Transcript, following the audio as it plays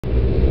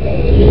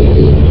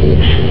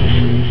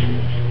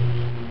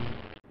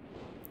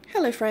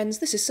Hello friends,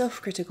 this is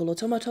Self-Critical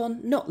Automaton,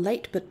 not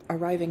late but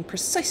arriving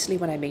precisely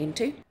when I mean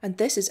to, and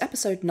this is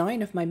episode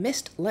 9 of my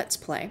Myst Let's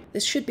Play.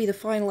 This should be the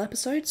final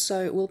episode,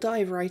 so we'll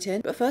dive right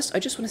in, but first I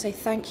just want to say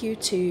thank you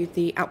to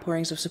the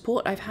outpourings of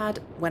support I've had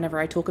whenever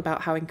I talk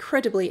about how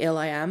incredibly ill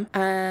I am,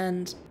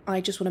 and I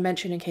just want to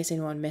mention, in case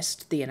anyone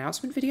missed the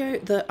announcement video,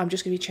 that I'm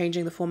just going to be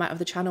changing the format of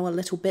the channel a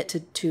little bit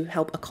to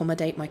help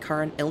accommodate my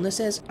current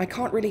illnesses. I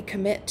can't really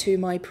commit to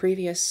my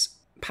previous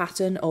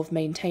pattern of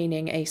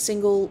maintaining a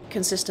single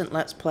consistent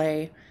Let's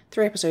Play,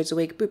 3 episodes a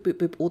week, boop boop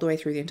boop, all the way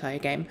through the entire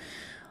game.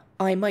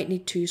 I might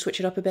need to switch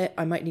it up a bit,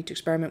 I might need to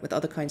experiment with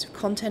other kinds of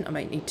content, I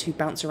might need to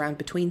bounce around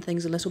between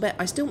things a little bit.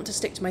 I still want to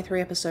stick to my 3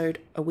 episode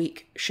a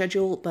week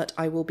schedule, but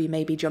I will be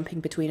maybe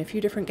jumping between a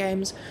few different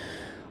games.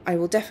 I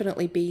will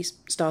definitely be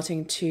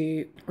starting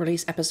to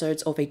release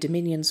episodes of a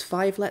Dominions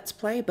 5 Let's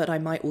Play, but I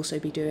might also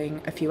be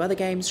doing a few other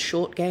games,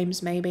 short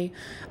games maybe,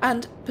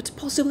 and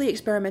possibly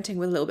experimenting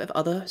with a little bit of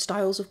other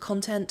styles of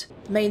content.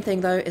 The main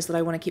thing though is that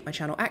I want to keep my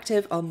channel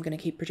active. I'm going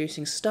to keep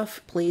producing stuff.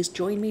 Please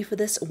join me for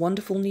this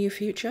wonderful new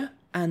future.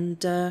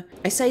 And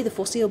I say the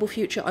foreseeable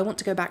future, I want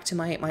to go back to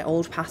my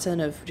old pattern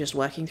of just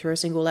working through a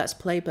single Let's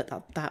Play, but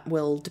that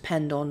will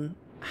depend on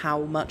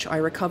how much I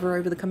recover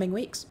over the coming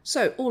weeks.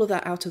 So all of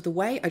that out of the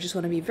way, I just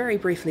want to be very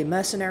briefly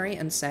mercenary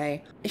and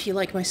say, if you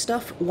like my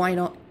stuff, why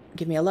not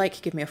give me a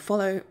like, give me a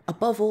follow,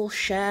 above all,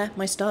 share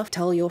my stuff,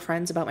 tell your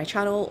friends about my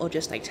channel, or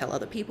just tell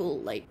other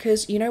people,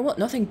 because you know what,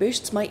 nothing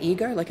boosts my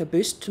ego like a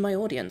boost to my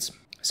audience.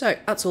 So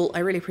that's all, I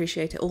really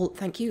appreciate it all,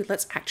 thank you,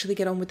 let's actually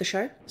get on with the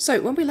show. So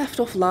when we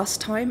left off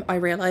last time, I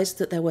realised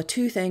that there were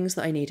 2 things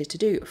that I needed to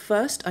do.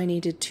 First, I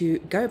needed to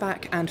go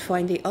back and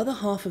find the other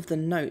half of the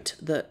note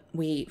that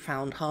we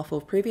found half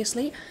of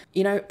previously.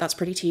 You know, that's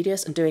pretty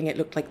tedious, and doing it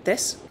looked like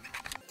this.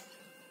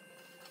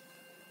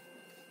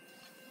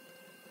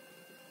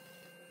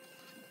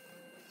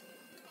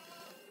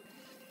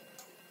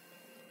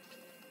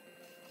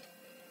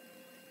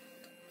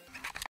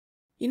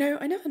 You know,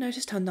 I never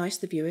noticed how nice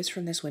the view is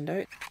from this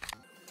window.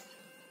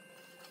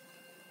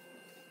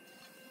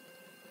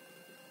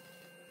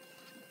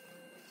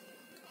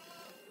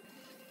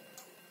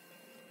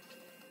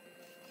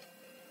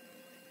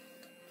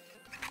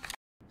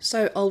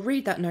 So I'll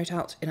read that note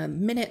out in a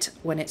minute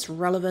when it's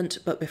relevant,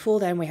 but before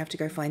then we have to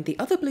go find the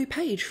other blue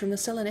page from the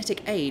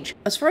Selenitic Age.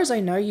 As far as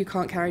I know, you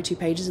can't carry 2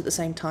 pages at the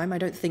same time. I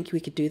don't think we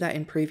could do that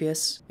in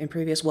previous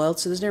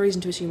worlds, so there's no reason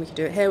to assume we could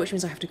do it here, which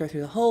means I have to go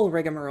through the whole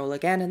rigmarole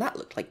again, and that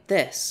looked like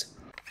this.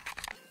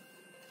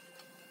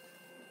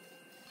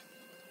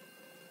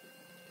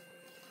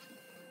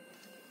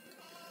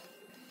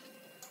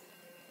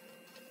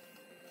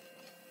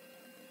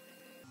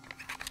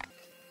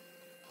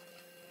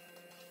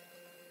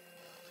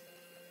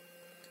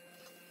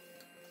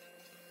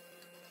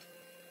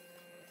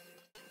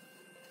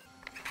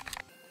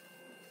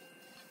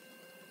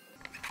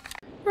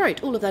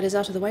 Right, all of that is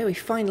out of the way. We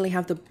finally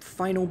have the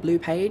final blue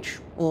page,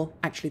 or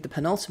actually the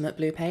penultimate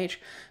blue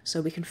page, so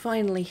we can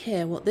finally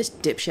hear what this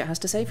dipshit has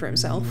to say for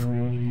himself.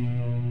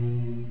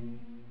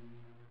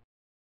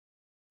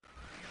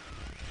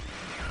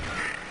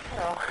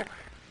 Hello.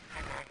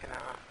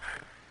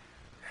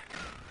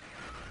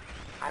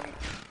 I'm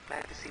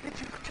glad to see that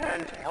you've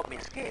returned to help me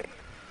escape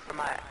from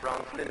my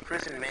wrongful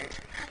imprisonment.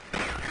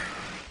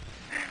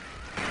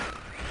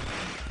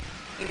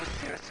 He was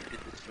serious who did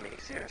this to me.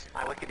 Serious,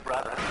 my wicked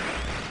brother.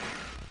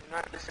 Do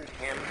not listen to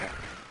him.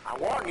 I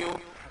warn you.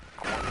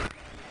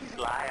 He's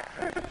a liar.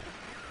 Do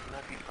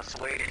not be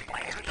persuaded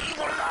by his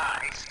evil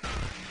lies.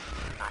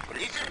 Not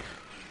religion.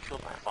 He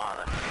killed my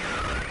father.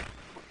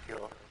 He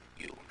will kill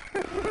you.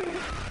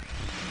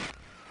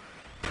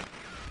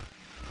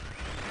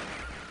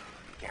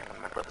 Began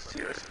when my brother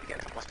Sirius began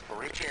to lust for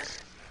riches.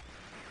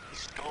 He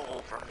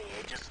stole from the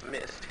ages of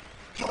Myst.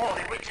 He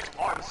hoarded riches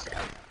for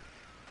himself.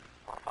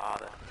 My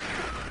father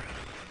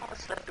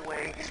slipped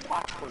away his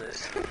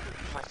watchfulness.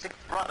 My sick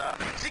brother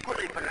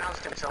secretly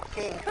pronounced himself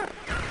king.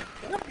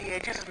 King of the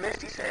ages of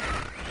Myst, he said.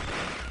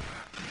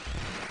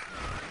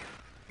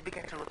 He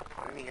began to look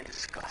upon me in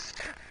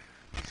disgust.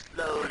 His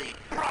lowly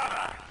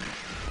brother.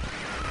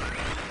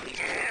 Meet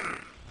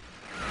him.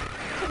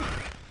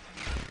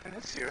 And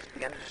then Sirius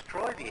began to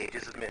destroy the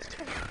ages of Myst.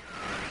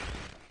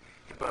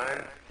 He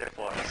burned their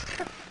forests.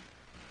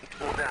 He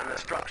tore down their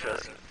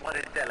structures. He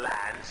flooded their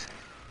lands.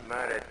 He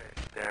murdered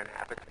their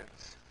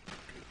inhabitants.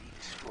 He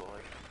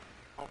destroyed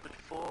all but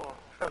 4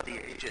 of the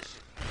ages.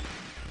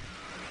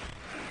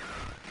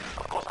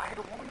 Of course, I had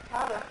to warn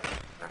father.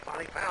 When I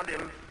finally found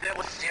him, there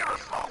was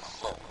Sirius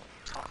also,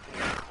 talking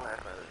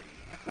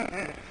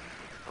cleverly.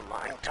 The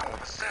lying tongue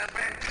of a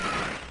serpent.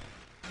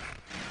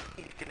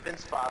 He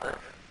convinced father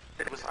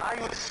that it was I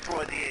who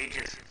destroyed the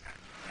ages.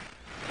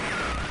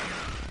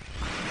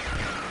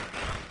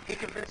 He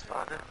convinced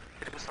father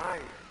that it was I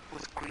who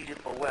was greedy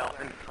for wealth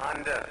and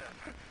plunder.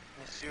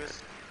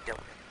 Sirius dealt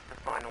the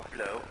final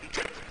blow. He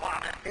tricked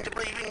father into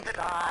believing that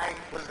I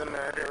was the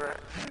murderer.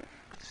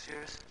 But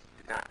Sirius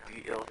did not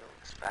deal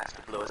as fast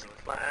a blow as he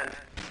planned.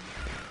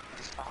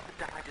 His father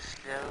died a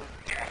slow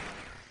death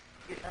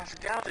It has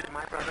doubted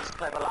my brother's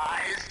clever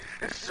lies,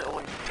 and so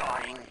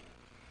enjoying.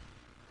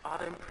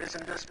 Father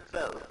imprisoned us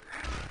both.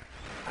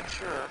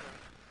 Unsure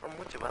from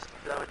which of us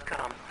the blow had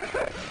come.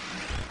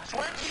 I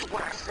swear to you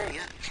what I say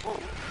is true.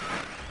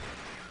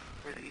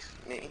 Release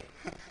me.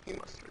 He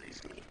must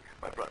release me.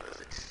 My brother's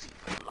a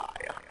deceitful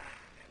liar.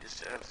 He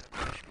deserves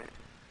punishment.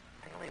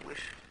 I only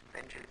wish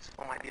vengeance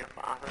for my dear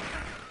father.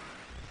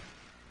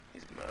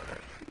 His murder.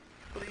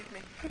 Believe me.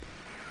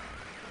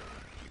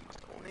 He must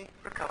only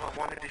recover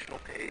one additional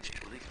page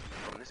to release me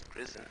from this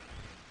prison.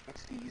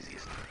 It's the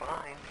easiest to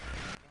find.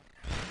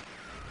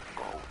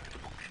 Go to the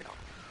bookshelf.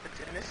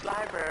 It's in this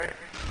library.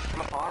 On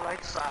the far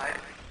right side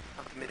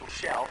of the middle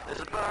shelf, there's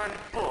a burned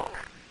book,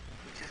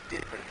 which is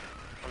different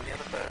from the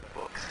other burned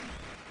books.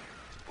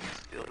 This book is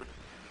filled with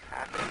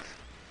patterns.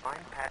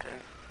 Find pattern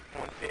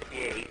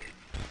 158.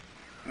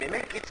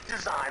 Mimic its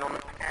design on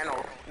the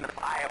panel in the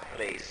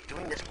fireplace.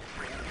 Doing this will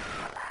bring you to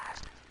the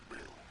last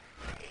blue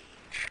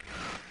page.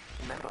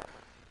 Remember,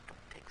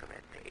 don't take the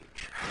red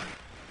page.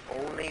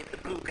 Only the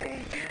blue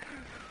page.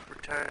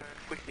 Return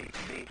quickly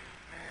to me.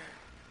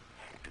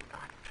 And do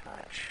not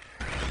touch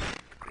the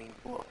green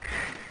book.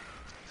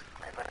 It's a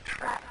clever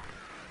trap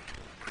to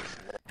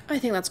imprison the... I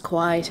think that's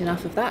quite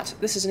enough of that.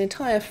 This is an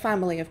entire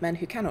family of men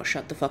who cannot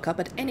shut the fuck up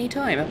at any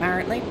time,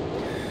 apparently.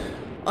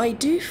 I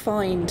do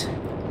find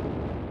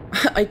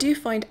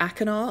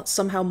Akanar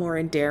somehow more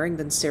endearing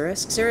than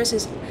Cirrus.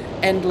 Cirrus's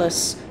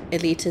endless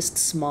elitist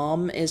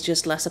smarm is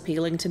just less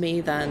appealing to me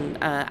than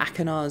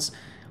Akanar's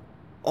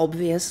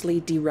obviously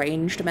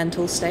deranged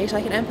mental state.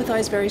 I can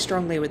empathize very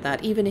strongly with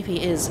that, even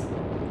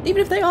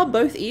if they are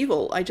both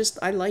evil.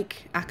 I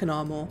like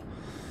Akanar more.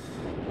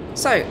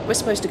 So, we're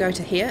supposed to go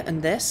to here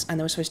and this, and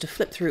then we're supposed to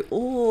flip through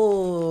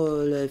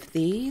all of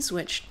these,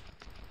 which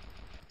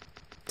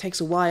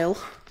takes a while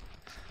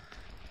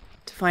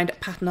to find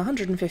pattern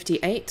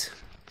 158,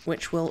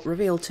 which will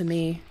reveal to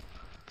me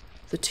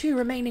the 2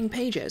 remaining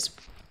pages.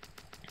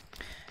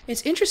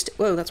 It's interesting...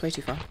 Whoa, that's way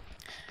too far.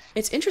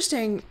 It's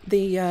interesting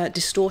the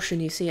distortion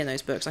you see in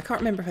those books. I can't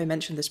remember if I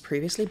mentioned this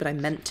previously, but I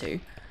meant to.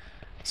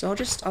 So I'll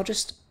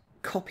just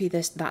copy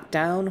that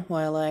down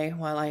while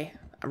I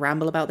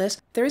ramble about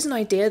this. There is an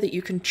idea that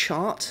you can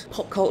chart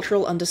pop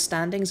cultural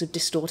understandings of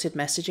distorted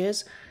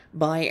messages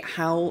by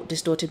how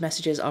distorted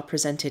messages are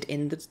presented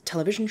in the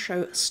television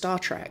show Star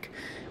Trek.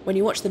 When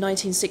you watch the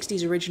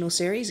 1960s original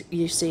series,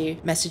 you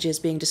see messages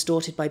being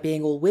distorted by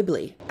being all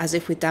wibbly, as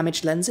if with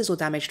damaged lenses or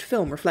damaged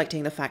film,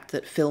 reflecting the fact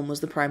that film was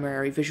the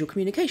primary visual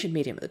communication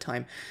medium at the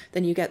time.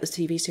 Then you get the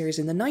TV series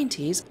in the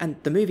 90s, and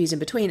the movies in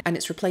between, and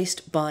it's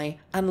replaced by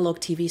analog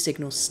TV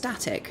signals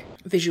static,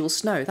 visual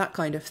snow, that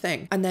kind of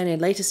thing. And then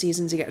in later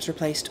seasons it gets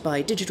replaced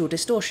by digital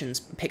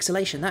distortions,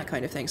 pixelation, that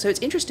kind of thing. So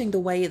it's interesting the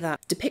way that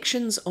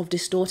depictions of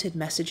distorted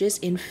messages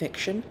in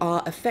fiction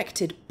are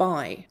affected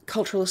by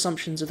cultural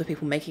assumptions of the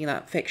people making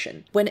that fiction.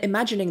 When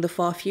imagining the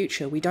far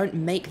future, we don't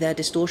make their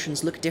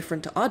distortions look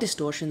different to our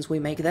distortions, we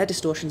make their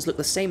distortions look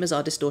the same as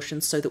our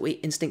distortions so that we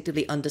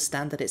instinctively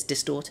understand that it's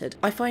distorted.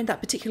 I find that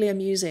particularly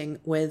amusing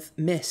with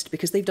Myst,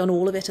 because they've done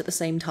all of it at the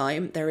same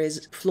time. There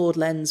is flawed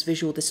lens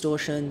visual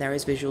distortion, there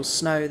is visual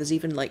snow, there's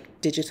even like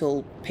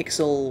digital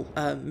pixel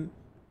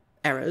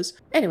errors.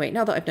 Anyway,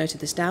 now that I've noted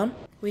this down,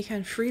 we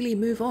can freely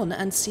move on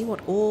and see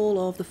what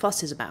all of the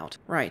fuss is about.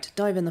 Right,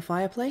 dive in the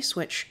fireplace,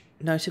 which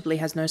notably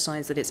has no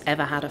signs that it's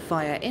ever had a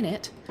fire in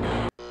it.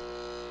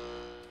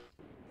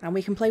 And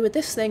we can play with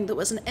this thing that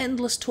was an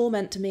endless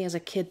torment to me as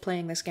a kid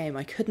playing this game.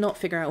 I could not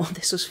figure out what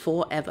this was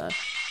for ever.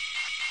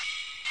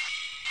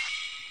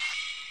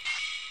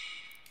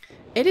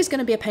 It is going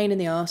to be a pain in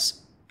the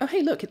arse. Oh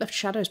hey look, it left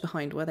shadows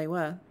behind where they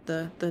were.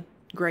 The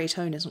grey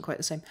tone isn't quite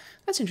the same.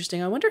 That's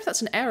interesting. I wonder if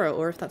that's an error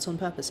or if that's on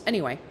purpose.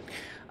 Anyway,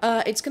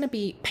 it's going to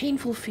be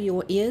painful for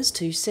your ears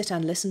to sit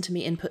and listen to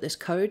me input this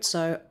code,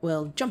 so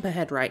we'll jump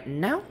ahead right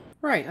now.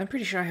 Right, I'm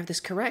pretty sure I have this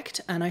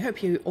correct, and I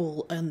hope you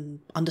all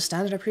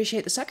understand and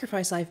appreciate the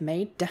sacrifice I've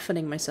made,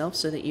 deafening myself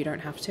so that you don't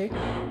have to.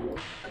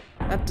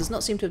 That does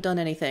not seem to have done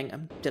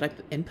anything. Did I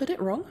input it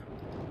wrong?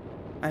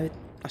 I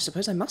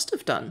suppose I must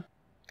have done.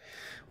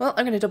 Well,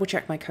 I'm going to double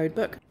check my code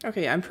book.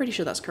 Okay, I'm pretty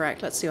sure that's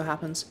correct. Let's see what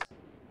happens.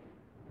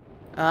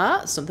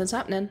 Ah, something's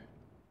happening.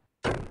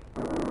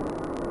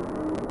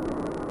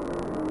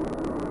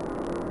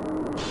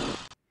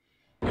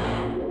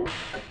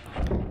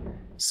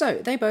 So,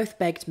 they both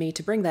begged me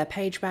to bring their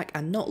page back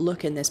and not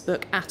look in this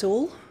book at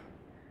all.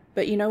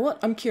 But you know what?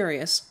 I'm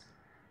curious.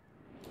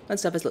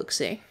 Let's have a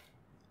look-see.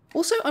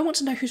 Also, I want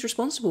to know who's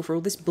responsible for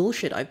all this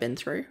bullshit I've been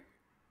through.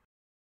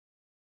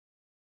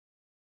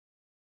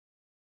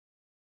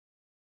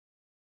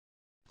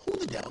 Who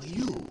the hell are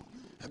you?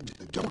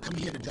 Don't come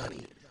here to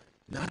Dunny.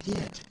 Not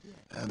yet.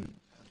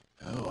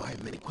 Oh, I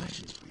have many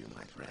questions for you,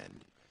 my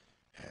friend.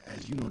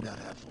 As you no doubt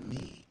have for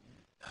me.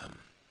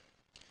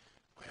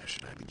 Where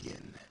should I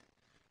begin?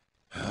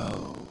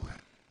 Oh.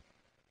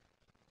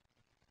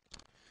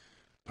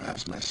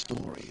 Perhaps my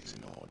story is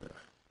in order.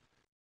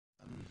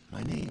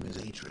 My name is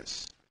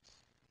Atris.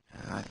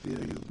 I fear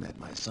you've met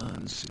my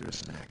son,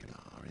 Cirrus and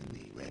Akanar, in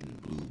the red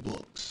and blue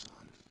books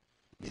on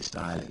Myst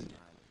Island.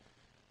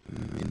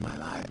 In my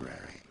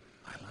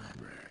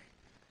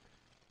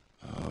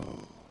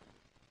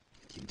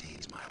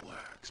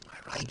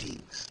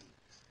writings.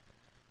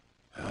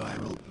 Oh, I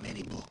wrote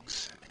many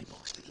books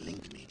that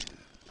linked me to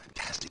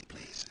fantastic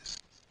places.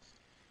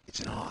 It's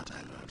an art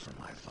I learned from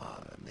my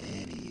father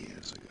many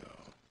years ago.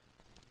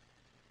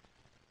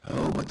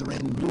 Oh, but the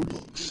red and blue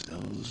books,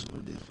 those were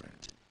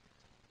different.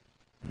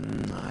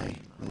 I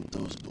wrote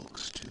those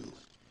books to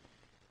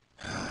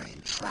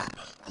entrap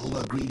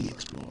over-greedy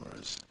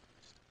explorers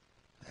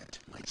that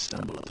might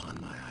stumble upon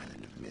my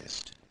island of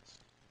Myst.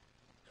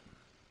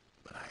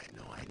 But I had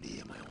no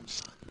idea my own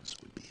sons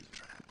would be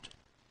entrapped.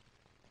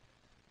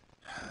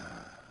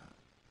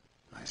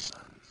 My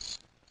sons,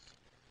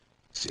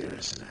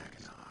 Cirrus and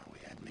Achenar, we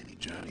had many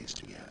journeys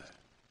together.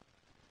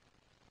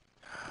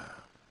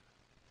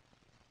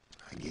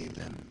 I gave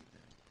them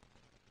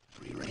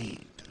free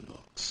rein to the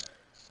books.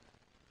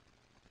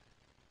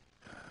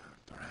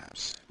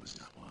 Perhaps it was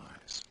not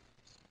wise.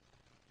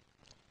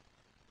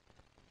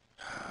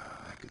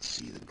 I could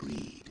see the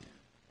greed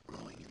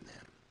growing in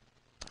them.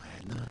 I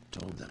had not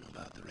told them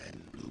about the red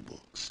and blue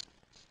books.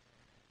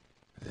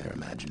 Their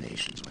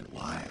imaginations went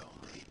wild.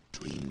 They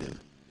dreamed of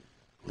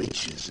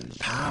riches and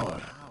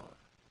power.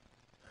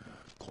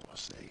 Of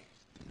course, they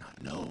did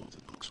not know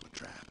the books were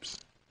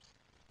traps.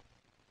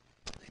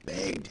 They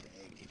begged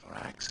me for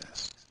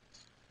access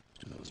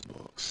to those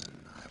books, and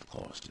I, of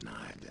course,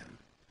 denied them.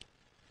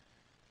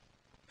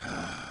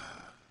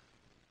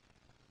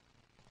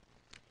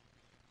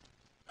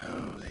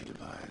 Oh, they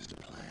devised a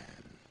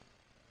plan.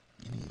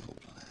 An evil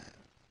plan.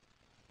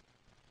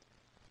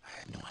 I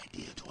had no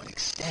idea to what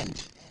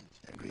extent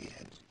their greed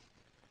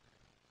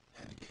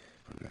had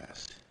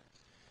progressed.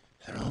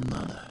 Their own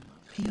mother.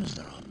 Here's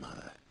their own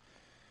mother.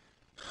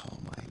 Oh,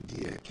 my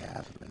dear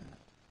Catherine.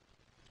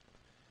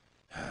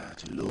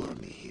 To lure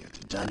me here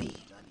to Dunny.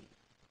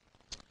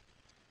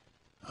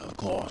 Of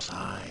course,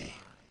 I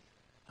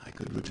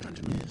could return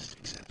to Myst,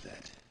 except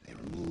that they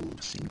removed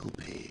a single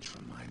page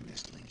from my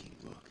Myst linking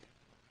book.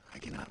 I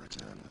cannot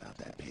return without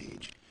that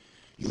page.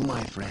 You,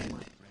 my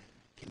friend,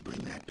 can bring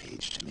that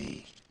page to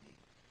me.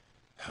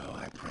 Oh,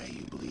 I pray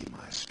you believe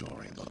my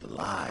story about the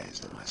lies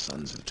that my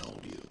sons have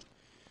told you.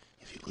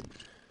 If you could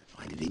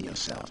find it in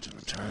yourself to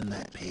return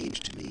that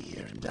page to me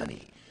here in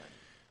Dunny,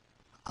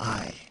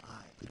 I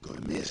could go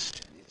to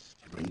Myst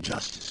and bring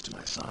justice to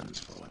my sons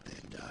for what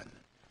they've done.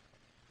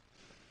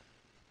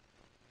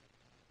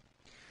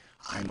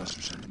 I must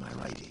return to my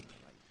writing.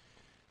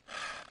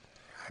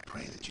 I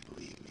pray that you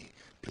believe me.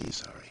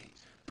 Please hurry.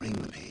 Bring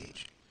the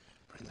page.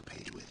 Bring the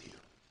page with you.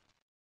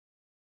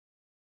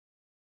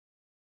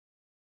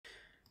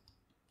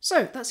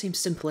 So, that seems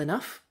simple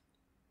enough.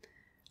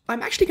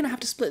 I'm actually going to have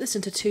to split this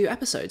into 2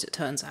 episodes, it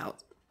turns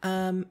out,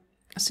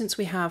 since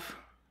we have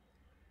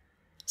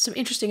some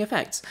interesting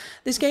effects.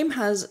 This game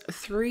has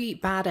 3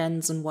 bad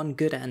ends and 1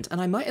 good end, and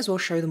I might as well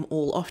show them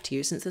all off to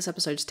you since this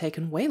episode's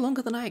taken way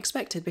longer than I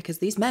expected because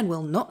these men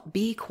will not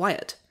be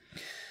quiet.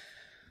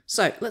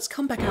 So, let's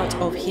come back out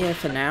of here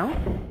for now.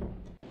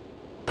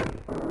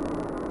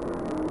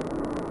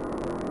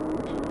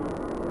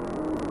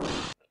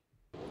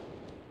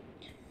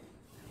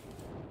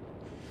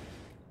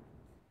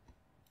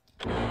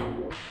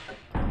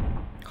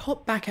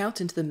 Hop back out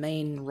into the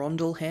main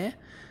rondel here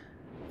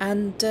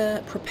and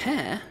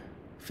prepare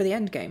for the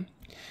endgame.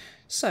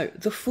 So,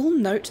 the full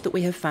note that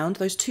we have found,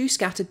 those 2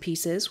 scattered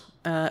pieces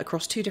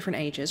across 2 different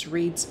ages,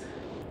 reads,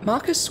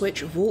 Marker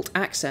Switch Vault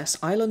Access,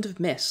 Island of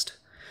Myst.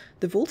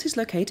 The vault is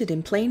located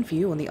in plain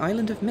view on the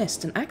Island of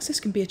Myst, and access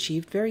can be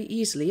achieved very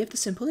easily if the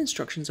simple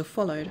instructions are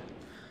followed.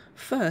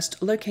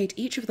 First, locate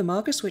each of the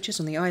marker switches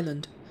on the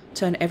island.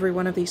 Turn every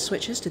one of these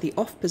switches to the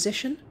off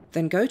position,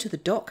 then go to the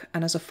dock,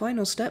 and as a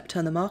final step,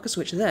 turn the marker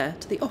switch there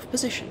to the off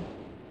position.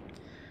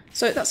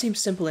 So that seems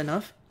simple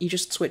enough. You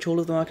just switch all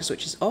of the marker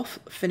switches off,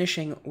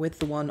 finishing with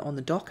the one on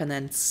the dock, and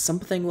then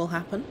something will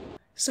happen.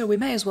 So we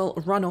may as well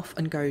run off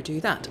and go do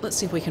that. Let's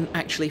see if we can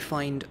actually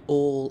find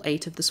all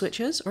 8 of the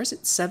switches, or is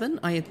it 7?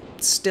 I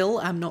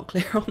still am not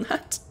clear on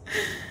that.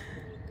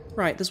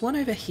 Right, there's one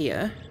over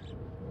here,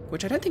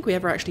 which I don't think we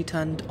ever actually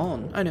turned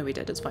on. Oh no, we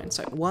did, it's fine.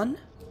 So 1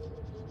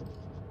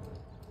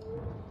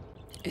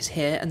 is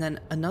here, and then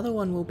another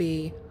one will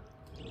be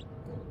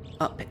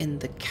up in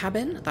the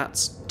cabin.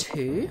 That's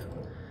 2.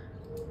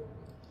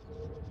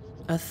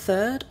 A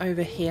third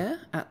over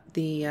here at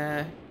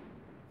the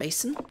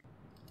basin.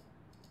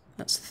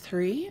 That's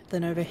 3.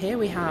 Then over here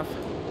we have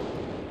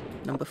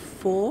number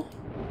 4.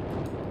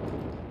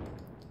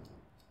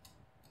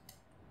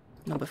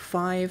 Number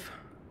 5.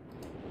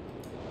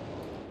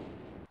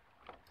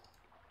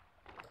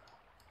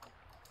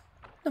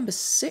 Number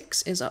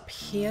 6 is up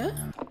here.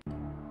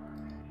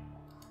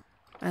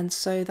 And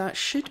so that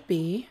should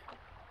be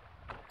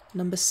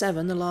number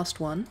 7, the last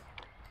one,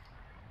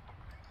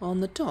 on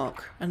the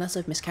dock, unless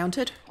I've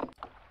miscounted.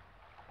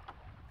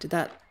 Did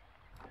that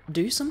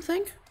do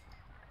something?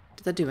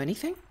 Did that do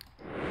anything?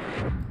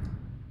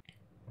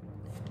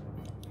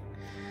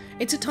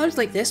 It's at times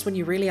like this when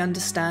you really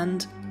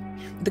understand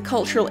the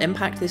cultural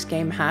impact this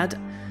game had,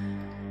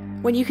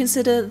 when you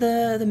consider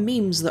the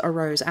memes that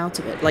arose out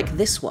of it, like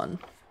this one,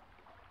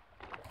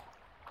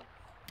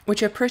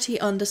 which are pretty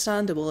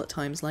understandable at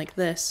times like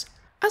this.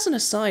 As an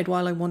aside,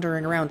 while I'm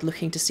wandering around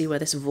looking to see where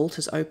this vault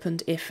has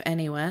opened, if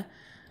anywhere,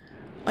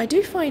 I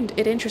do find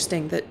it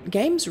interesting that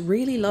games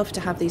really love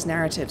to have these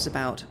narratives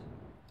about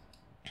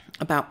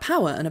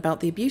power and about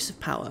the abuse of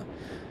power.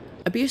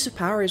 Abuse of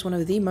power is one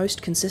of the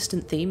most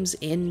consistent themes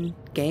in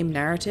game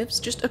narratives,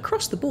 just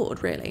across the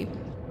board, really.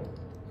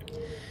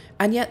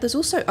 And yet there's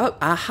also... oh,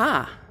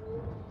 aha!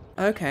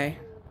 Okay.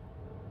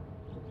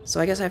 So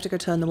I guess I have to go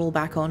turn them all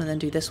back on and then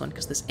do this one,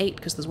 because there's 8,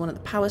 because there's one at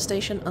the power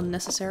station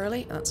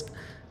unnecessarily. That's a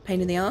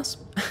pain in the ass.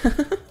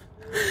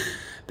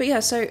 But yeah,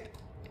 so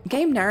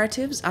game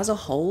narratives as a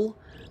whole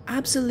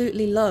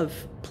absolutely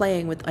love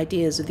playing with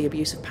ideas of the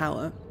abuse of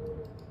power.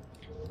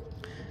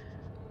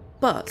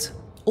 But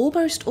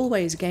almost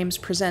always games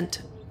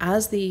present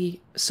as the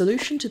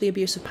solution to the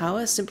abuse of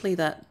power simply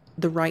that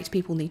the right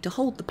people need to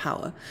hold the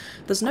power.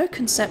 There's no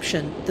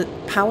conception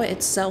that power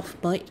itself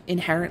might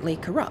inherently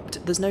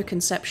corrupt. There's no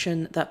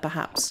conception that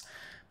perhaps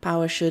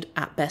power should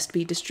at best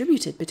be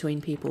distributed between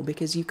people,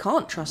 because you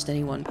can't trust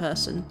any one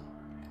person.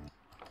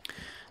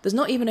 There's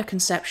not even a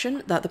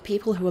conception that the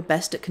people who are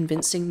best at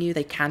convincing you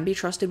they can be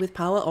trusted with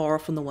power are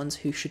often the ones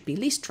who should be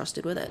least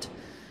trusted with it.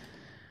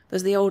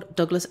 There's the old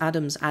Douglas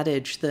Adams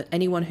adage that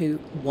anyone who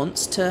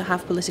wants to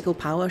have political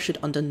power should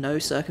under no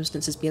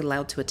circumstances be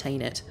allowed to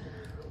attain it.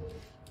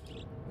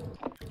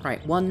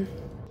 Right, 1,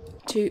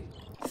 2,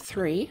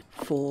 3,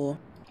 4,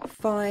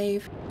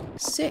 5,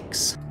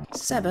 6,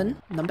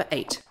 7, number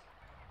 8.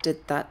 Did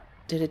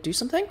it do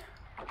something?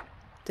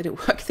 Did it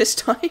work this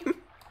time?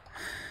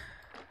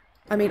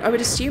 I mean, I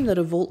would assume that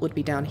a vault would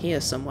be down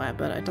here somewhere,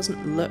 but it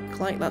doesn't look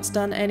like that's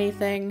done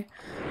anything.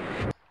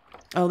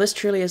 Oh, this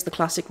truly is the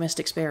classic Myst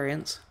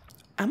experience.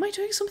 Am I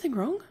doing something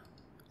wrong?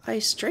 I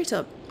straight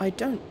up, I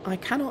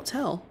cannot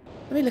tell.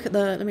 Let me look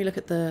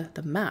at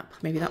the map.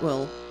 Maybe that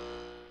will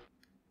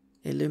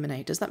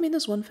illuminate. Does that mean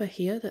there's one for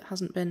here that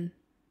hasn't been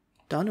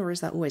done, or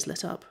is that always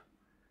lit up?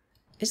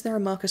 Is there a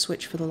marker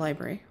switch for the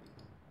library?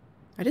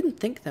 I didn't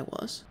think there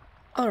was.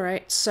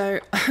 Alright, so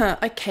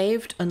I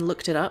caved and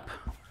looked it up.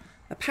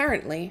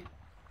 Apparently,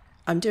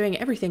 I'm doing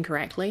everything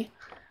correctly,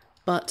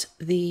 but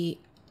the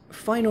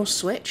final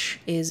switch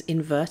is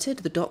inverted.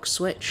 The dock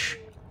switch,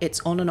 its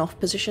on and off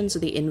positions are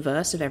the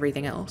inverse of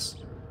everything else.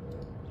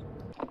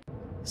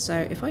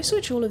 So if I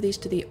switch all of these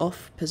to the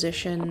off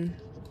position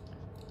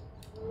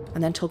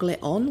and then toggle it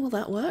on, will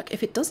that work?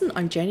 If it doesn't,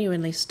 I'm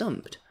genuinely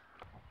stumped.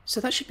 So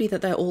that should be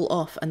that they're all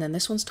off, and then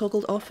this one's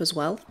toggled off as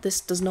well.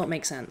 This does not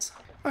make sense.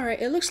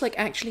 Alright, it looks like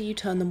actually you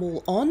turn them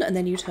all on, and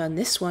then you turn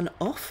this one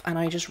off, and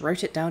I just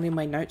wrote it down in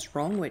my notes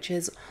wrong, which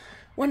is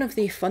one of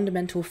the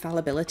fundamental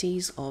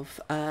fallibilities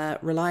of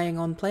relying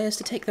on players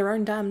to take their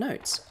own damn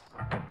notes.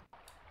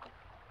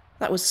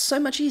 That was so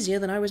much easier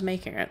than I was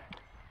making it.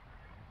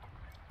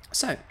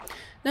 So,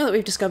 now that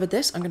we've discovered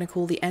this, I'm going to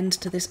call the end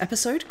to this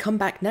episode. Come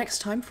back next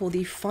time for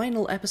the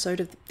final episode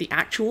of the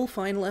actual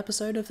final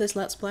episode of this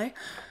Let's Play,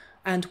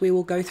 and we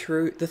will go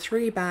through the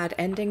 3 bad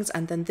endings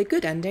and then the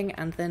good ending,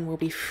 and then we'll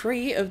be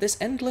free of this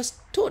endless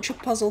torture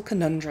puzzle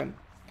conundrum.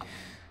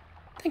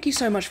 Thank you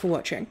so much for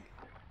watching.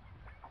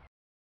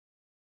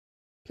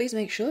 Please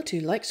make sure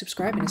to like,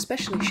 subscribe, and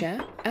especially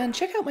share, and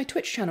check out my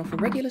Twitch channel for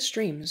regular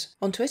streams.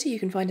 On Twitter you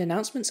can find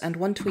announcements and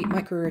one-tweet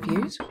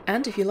micro-reviews,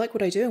 and if you like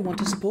what I do and want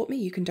to support me,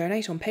 you can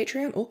donate on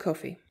Patreon or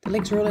Ko-fi. The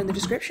links are all in the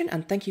description,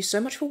 and thank you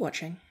so much for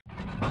watching.